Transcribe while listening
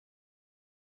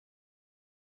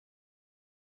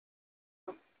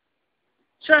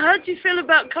So how do you feel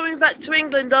about coming back to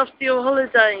England after your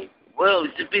holiday? Well,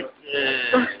 it's a bit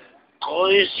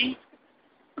crazy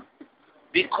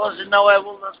because now I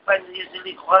will not find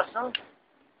easily croissant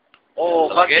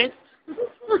or baguette.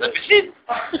 La piscine.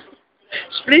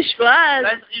 Splish flag. La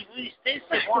rivalité,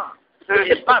 c'est moi.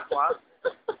 C'est pas toi.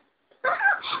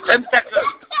 J'aime ta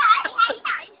gueule.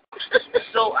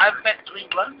 So I'm back to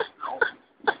England now.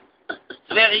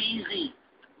 It's very easy.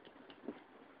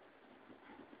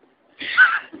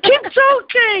 Keep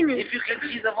talking! If you can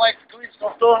see the white twist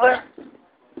left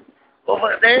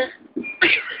over there.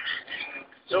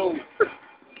 So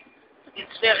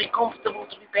it's very comfortable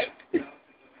to be back.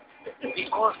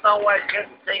 Because now I can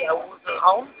say I was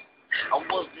around. I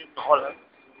was in Holland.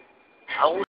 I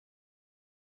was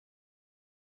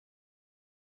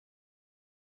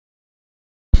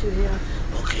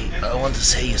Okay, I want to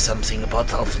say you something about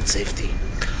health and safety.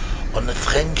 On the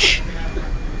French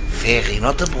ferry,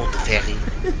 not the boat, the ferry,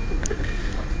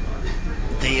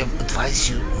 they advise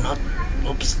you not...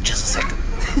 Oops, just a second.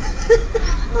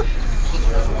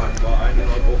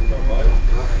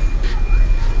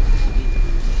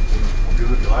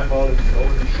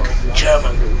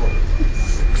 German.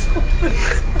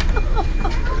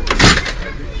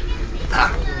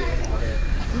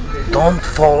 Don't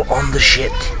fall on the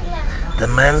shit. The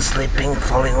man sleeping,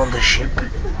 falling on the ship.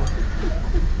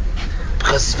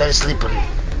 Because it's very slippery.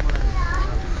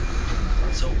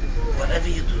 So, whatever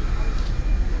you do,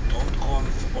 don't go on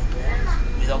board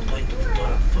without going to the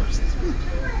toilet first.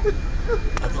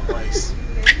 Otherwise,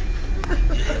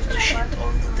 you have to shit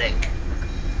on the deck.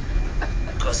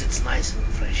 Because it's nice and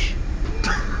fresh.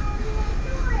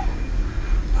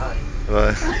 Bye.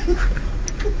 Bye.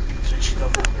 Switch it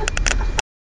off.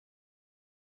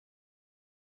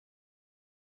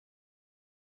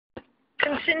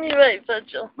 Continue, right,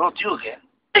 Virgil. Not you again.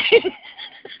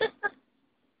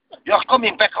 You're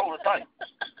coming back all the time.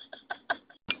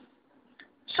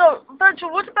 So,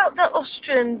 Virgil, what about that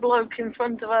Austrian bloke in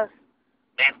front of us?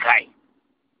 That guy.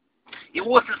 He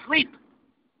was asleep.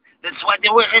 That's why they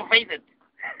were invaded.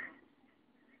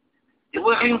 They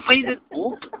were invaded.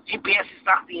 Oop, GPS is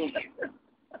starting again.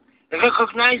 They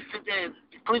recognized the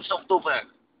cliffs of Dover.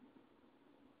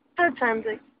 That's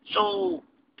handy. So,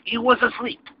 he was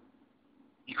asleep.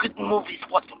 He couldn't move his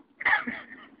bottom.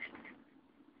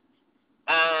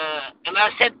 And I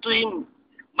said to him,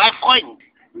 my friend,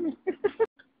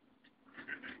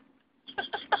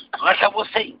 like I was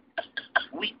saying,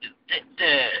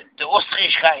 the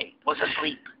Austrian guy was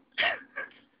asleep.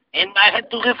 And I had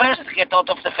to reverse to get out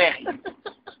of the ferry.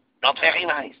 Not very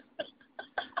nice.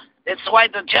 That's why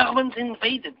the Germans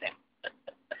invaded them.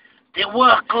 They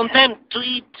were condemned to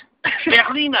eat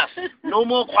Berliners, no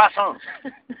more croissants.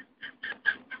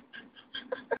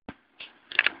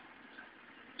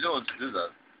 You don't want to do that.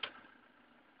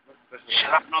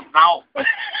 Shut up, not now.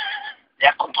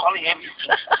 They're controlling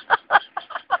everything.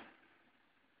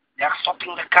 They're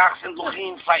stopping the cars and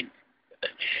looking inside.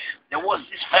 There was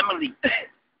this family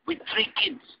with 3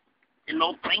 kids. They're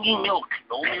not bringing milk.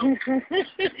 No milk.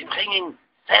 They're bringing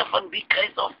 7 big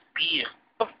crates of beer.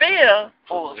 Of beer?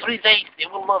 For 3 days, they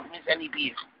will not miss any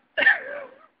beer.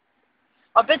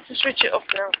 I bet to switch it off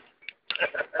now.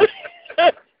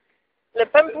 Le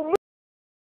pain pour